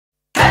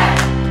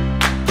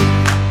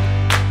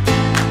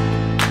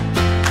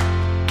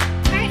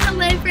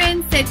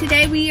So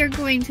today we are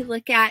going to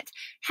look at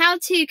how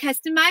to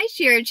customize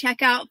your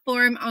checkout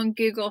form on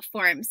Google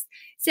Forms.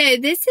 So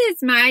this is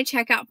my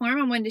checkout form.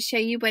 I wanted to show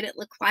you what it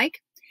looked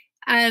like.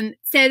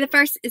 So the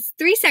first is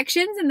 3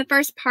 sections, and the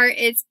first part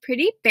is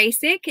pretty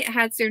basic. It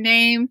has their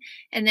name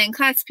and then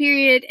class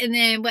period and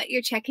then what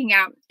you're checking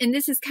out. And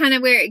this is kind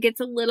of where it gets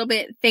a little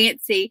bit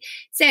fancy.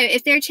 So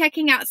if they're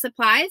checking out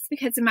supplies,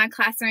 because in my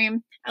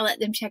classroom, I let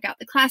them check out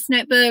the class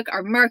notebook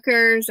or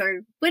markers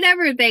or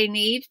whatever they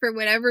need for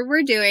whatever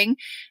we're doing.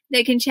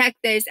 They can check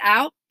those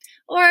out,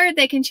 or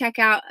they can check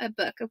out a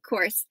book, of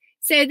course.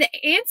 So the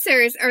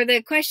answers or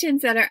the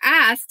questions that are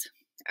asked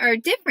are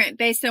different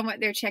based on what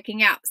they're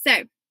checking out.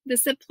 So the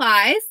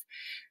supplies,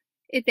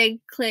 if they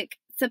click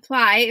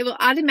supply, it will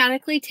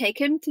automatically take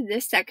them to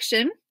this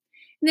section.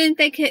 And then if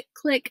they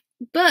click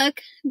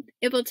book,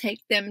 it will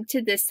take them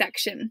to this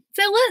section.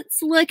 So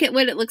let's look at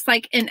what it looks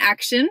like in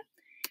action.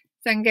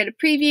 So I can go to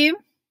preview.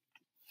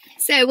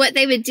 So what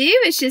they would do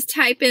is just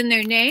type in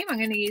their name. I'm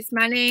going to use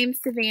my name,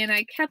 Savannah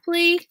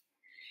Kepley.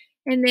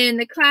 And then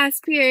the class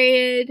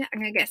period,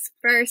 I'm going to guess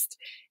first.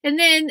 And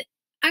then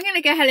I'm going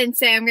to go ahead and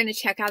say I'm going to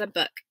check out a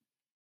book.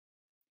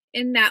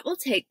 And that will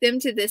take them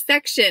to this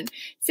section.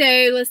 So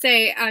let's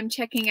say I'm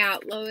checking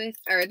out Lois,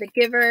 or The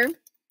Giver.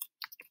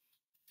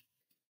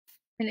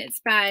 And it's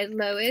by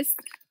Lois.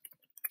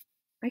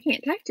 I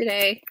can't type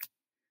today.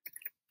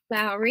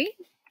 Lowry.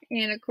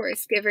 And of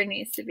course, Giver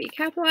needs to be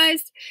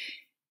capitalized.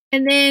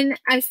 And then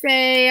I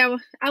say, I'll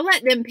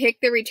let them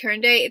pick the return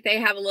date. If they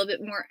have a little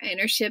bit more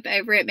ownership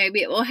over it,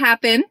 maybe it will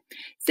happen.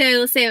 So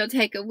let's say it'll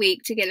take a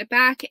week to get it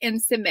back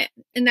and submit.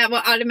 And that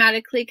will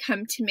automatically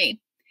come to me.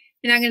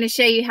 And I'm going to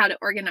show you how to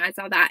organize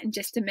all that in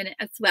just a minute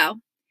as well.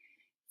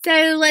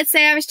 So let's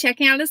say I was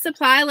checking out a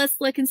supply.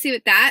 Let's look and see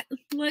what that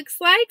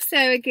looks like.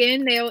 So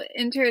again, they'll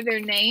enter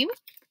their name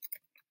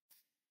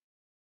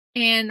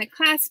and the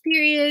class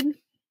period,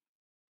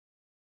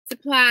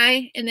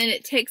 supply, and then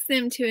it takes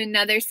them to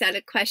another set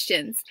of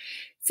questions.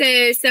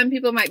 So some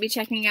people might be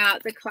checking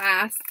out the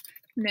class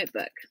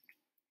notebook.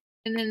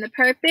 And then the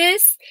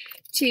purpose,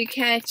 to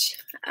catch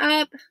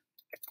up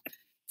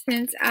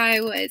since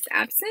I was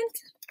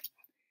absent.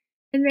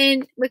 And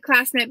then with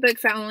class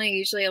notebooks, I only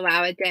usually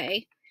allow a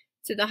day.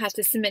 So they'll have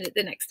to submit it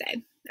the next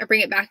day or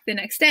bring it back the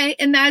next day.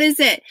 And that is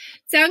it.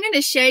 So I'm going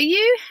to show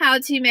you how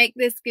to make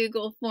this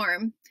Google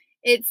form.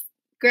 It's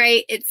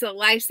great. It's a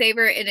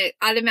lifesaver, and it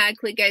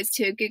automatically goes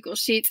to Google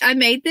Sheets. I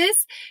made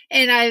this,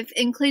 and I've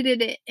included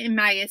it in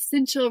my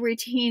Essential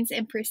Routines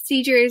and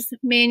Procedures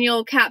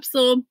Manual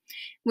Capsule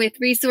with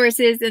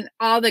resources and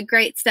all the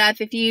great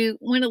stuff. If you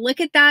want to look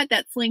at that,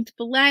 that's linked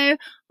below,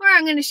 or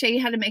I'm going to show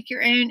you how to make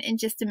your own in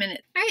just a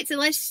minute. All right, so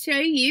let's show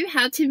you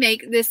how to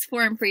make this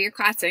form for your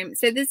classroom.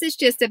 So this is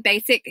just a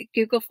basic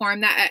Google form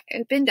that I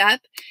opened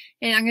up,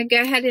 and I'm going to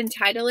go ahead and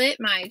title it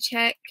my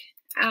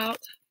checkout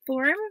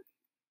form.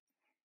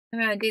 I'm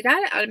going to do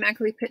that. It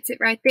automatically puts it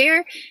right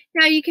there.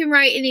 Now you can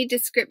write any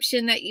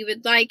description that you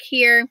would like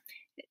here.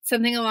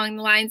 Something along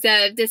the lines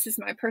of, this is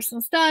my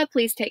personal stuff.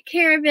 Please take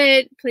care of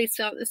it. Please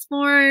fill out this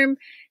form.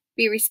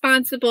 Be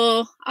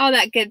responsible. All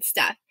that good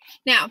stuff.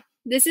 Now,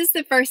 this is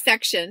the first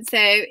section, so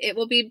it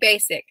will be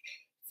basic.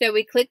 So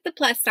we click the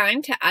plus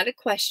sign to add a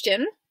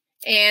question.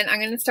 And I'm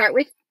going to start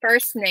with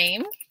first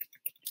name.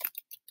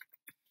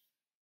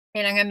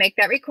 And I'm going to make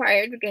that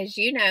required because,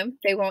 you know,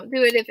 they won't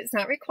do it if it's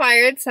not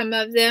required. Some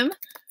of them.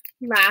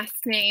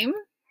 Last name.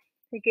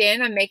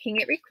 Again, I'm making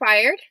it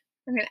required.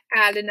 I'm going to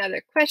add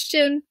another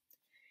question.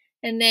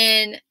 And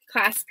then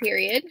class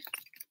period.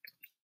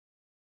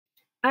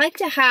 I like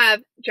to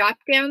have drop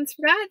downs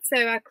for that.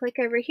 So I click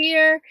over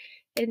here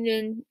and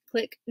then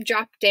click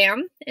drop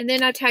down. And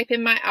then I type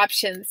in my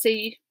options. So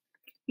you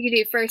can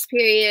do first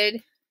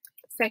period,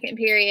 second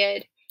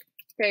period,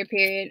 third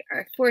period,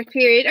 or fourth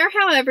period, or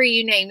however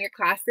you name your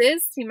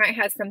classes. You might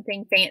have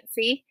something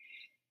fancy.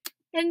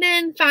 And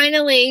then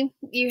finally,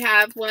 you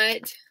have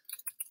what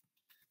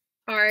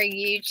are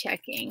you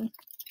checking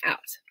out?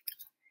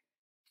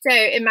 So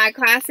in my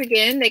class,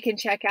 again, they can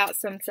check out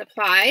some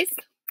supplies,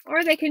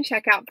 or they can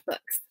check out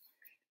books.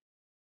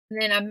 And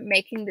then I'm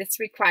making this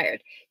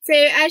required. So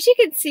as you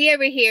can see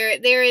over here,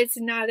 there is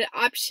not an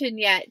option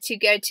yet to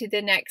go to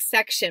the next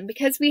section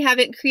because we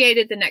haven't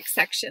created the next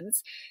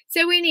sections.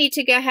 So we need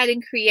to go ahead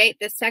and create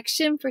the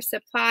section for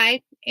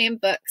supply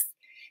and books.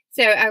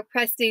 So I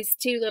press these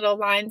 2 little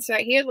lines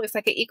right here. It looks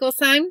like an equal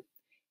sign.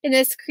 And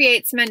this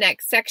creates my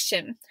next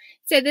section.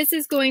 So this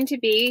is going to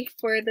be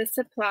for the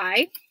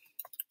supply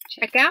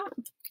checkout.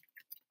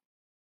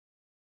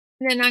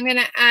 And then I'm going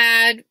to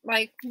add,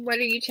 like, what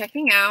are you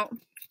checking out?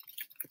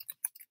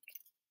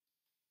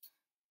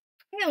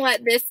 I'm going to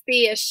let this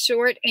be a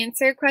short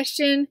answer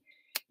question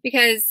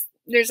because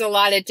there's a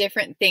lot of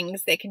different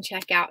things they can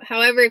check out.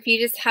 However, if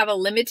you just have a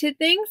limited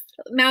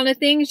amount of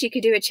things, you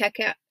could do a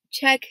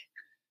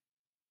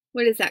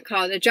what is that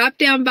called? A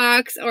drop-down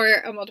box or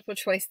a multiple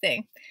choice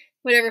thing.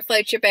 Whatever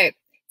floats your boat.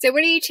 So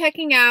what are you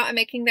checking out? I'm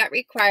making that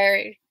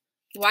required.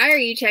 Why are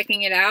you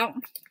checking it out?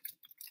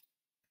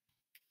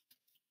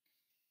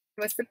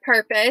 What's the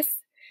purpose?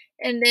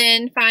 And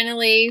then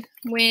finally,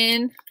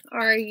 when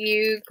are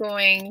you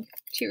going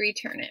to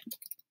return it?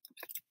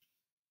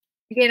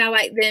 Again, I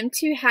like them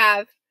to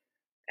have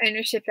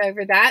ownership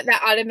over that.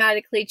 That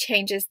automatically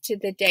changes to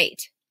the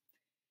date.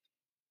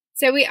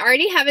 So we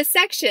already have a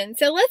section.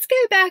 So let's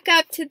go back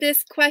up to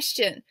this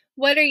question.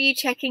 What are you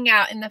checking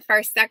out in the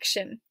first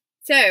section?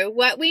 So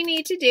what we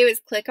need to do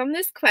is click on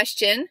this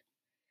question,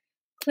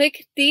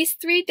 click these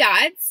 3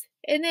 dots,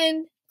 and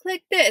then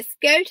click this,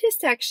 go to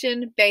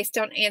section based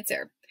on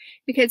answer,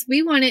 because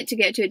we want it to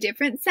go to a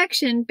different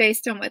section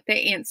based on what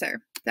they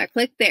answer. So I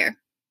click there.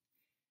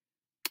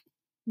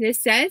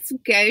 This says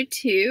go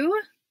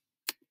to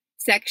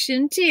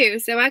section 2.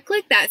 So I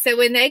click that. So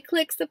when they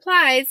click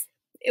supplies,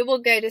 it will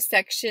go to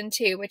section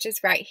 2, which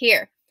is right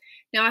here.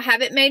 Now I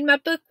haven't made my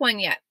book 1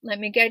 yet. Let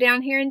me go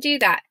down here and do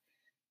that.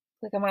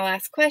 Click on my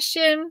last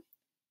question,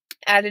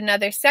 add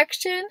another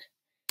section,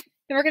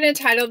 and we're going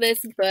to title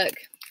this book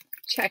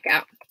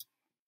Checkout.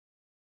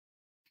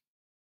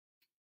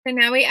 So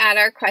now we add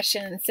our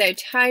questions. So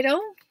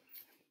title,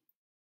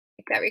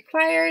 make that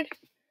required,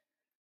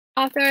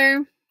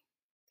 author,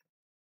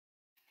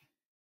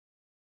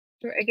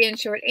 again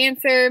short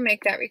answer,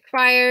 make that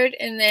required,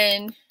 and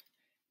then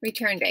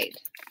return date.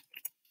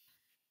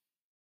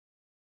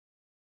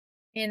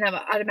 And that will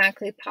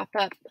automatically pop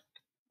up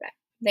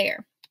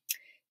there.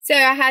 So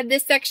I had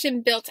this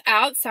section built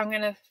out, so I'm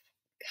going to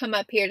come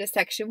up here to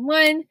section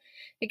 1.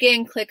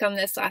 Again, click on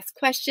this last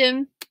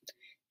question,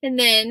 and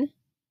then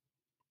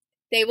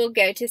they will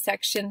go to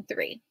section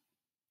 3.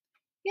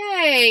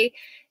 Yay!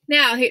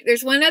 Now,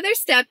 there's one other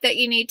step that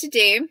you need to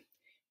do.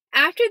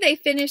 After they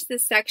finish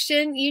this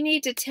section, you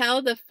need to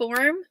tell the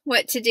form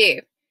what to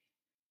do.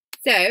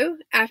 So,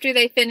 after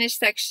they finish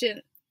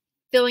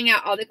filling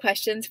out all the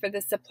questions for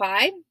the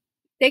supply,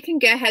 they can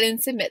go ahead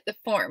and submit the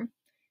form.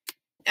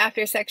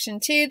 After section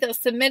 2, they'll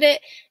submit it,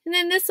 and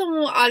then this one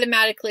will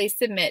automatically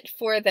submit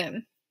for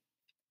them.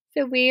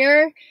 So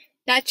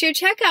that's your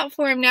checkout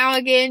form. Now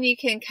again, you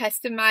can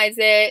customize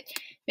it,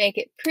 make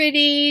it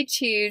pretty,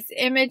 choose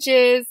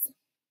images.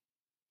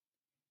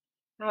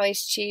 I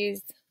always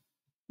choose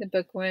the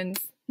book ones.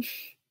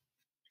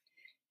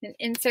 And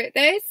insert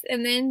those,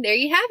 and then there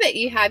you have it.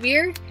 You have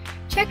your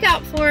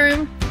checkout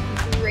form.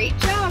 Great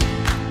job.